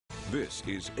This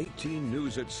is 18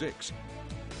 News at 6.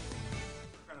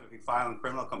 We're going to be filing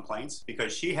criminal complaints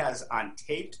because she has, on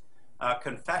taped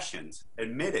confessions,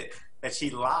 admitted that she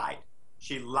lied.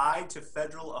 She lied to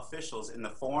federal officials in the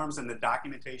forms and the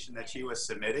documentation that she was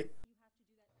submitting.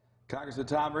 Congressman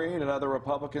Tom Reed and other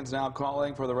Republicans now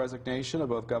calling for the resignation of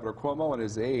both Governor Cuomo and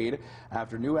his aide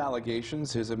after new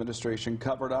allegations his administration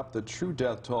covered up the true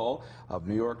death toll of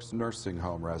New York's nursing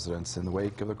home residents in the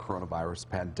wake of the coronavirus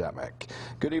pandemic.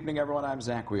 Good evening, everyone. I'm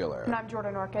Zach Wheeler. And I'm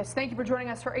Jordan Orcus. Thank you for joining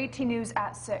us for 18 News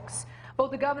at 6.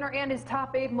 Both the governor and his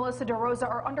top aide, Melissa DeRosa,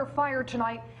 are under fire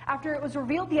tonight after it was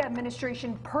revealed the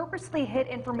administration purposely hid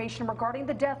information regarding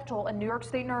the death toll in New York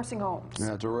State nursing homes.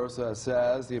 Now, DeRosa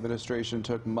says the administration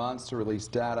took months to release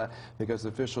data because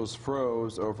officials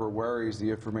froze over worries the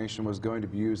information was going to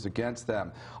be used against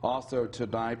them. Also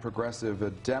tonight,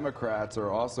 progressive Democrats are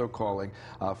also calling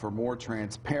for more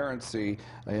transparency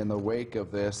in the wake of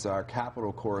this. Our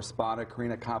Capitol correspondent,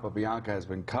 Karina Capabianca, has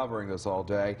been covering this all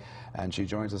day, and she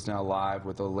joins us now live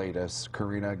with the latest.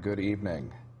 Karina, good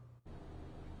evening.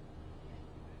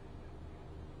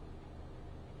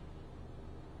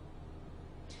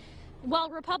 Well,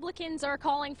 Republicans are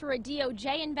calling for a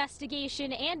DOJ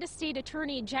investigation and a state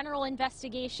attorney general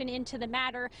investigation into the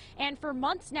matter. And for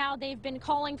months now, they've been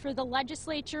calling for the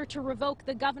legislature to revoke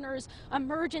the governor's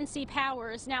emergency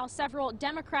powers. Now, several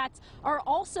Democrats are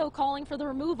also calling for the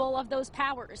removal of those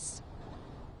powers.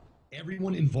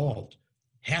 Everyone involved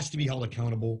has to be held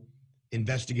accountable,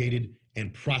 investigated,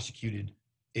 and prosecuted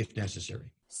if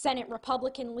necessary. Senate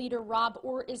Republican leader Rob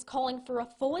Ortt is calling for a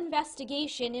full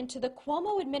investigation into the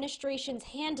Cuomo administration's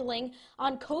handling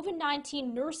on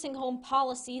COVID-19 nursing home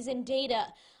policies and data.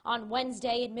 On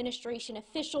Wednesday, administration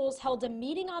officials held a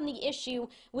meeting on the issue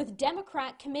with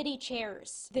Democrat committee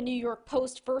chairs. The New York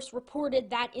Post first reported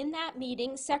that in that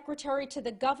meeting, Secretary to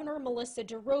the Governor Melissa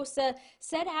DeRosa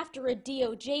said after a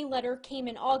DOJ letter came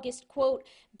in August, quote,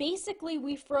 "Basically,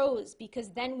 we froze because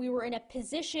then we were in a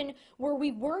position where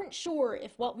we weren't sure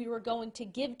if what we were going to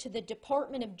give to the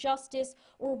Department of Justice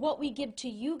or what we give to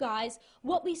you guys,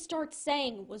 what we start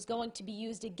saying was going to be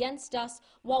used against us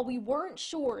while we weren't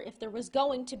sure if there was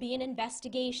going to be an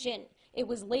investigation." It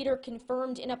was later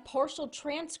confirmed in a partial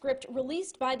transcript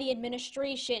released by the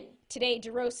administration. Today,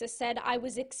 DeRosa said, "I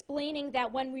was explaining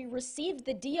that when we received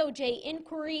the DOJ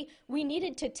inquiry, we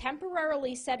needed to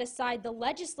temporarily set aside the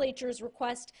legislature's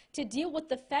request to deal with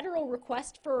the federal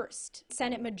request first."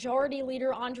 Senate Majority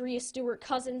Leader Andrea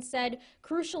Stewart-Cousins said,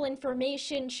 "Crucial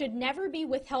information should never be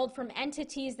withheld from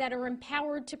entities that are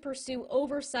empowered to pursue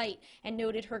oversight," and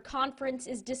noted her conference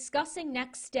is discussing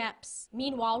next steps.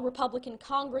 Meanwhile, Republican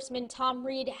Congressman Tom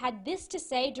Reed had this to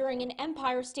say during an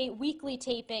Empire State Weekly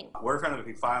taping. We're going to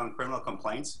be filing criminal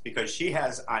complaints because she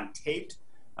has, on taped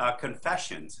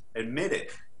confessions, admitted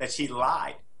that she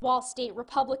lied. While state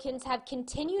Republicans have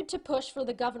continued to push for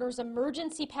the governor's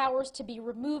emergency powers to be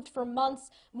removed for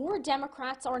months, more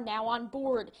Democrats are now on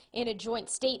board. In a joint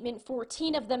statement,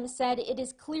 14 of them said it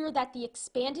is clear that the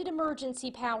expanded emergency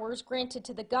powers granted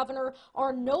to the governor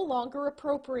are no longer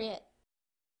appropriate.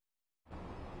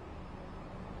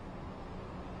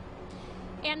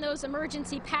 And those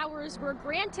emergency powers were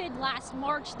granted last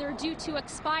March. They're due to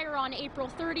expire on April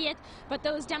 30th, but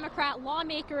those Democrat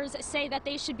lawmakers say that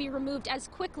they should be removed as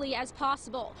quickly as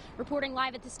possible. Reporting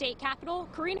live at the state capitol,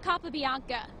 Karina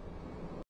Capabianca.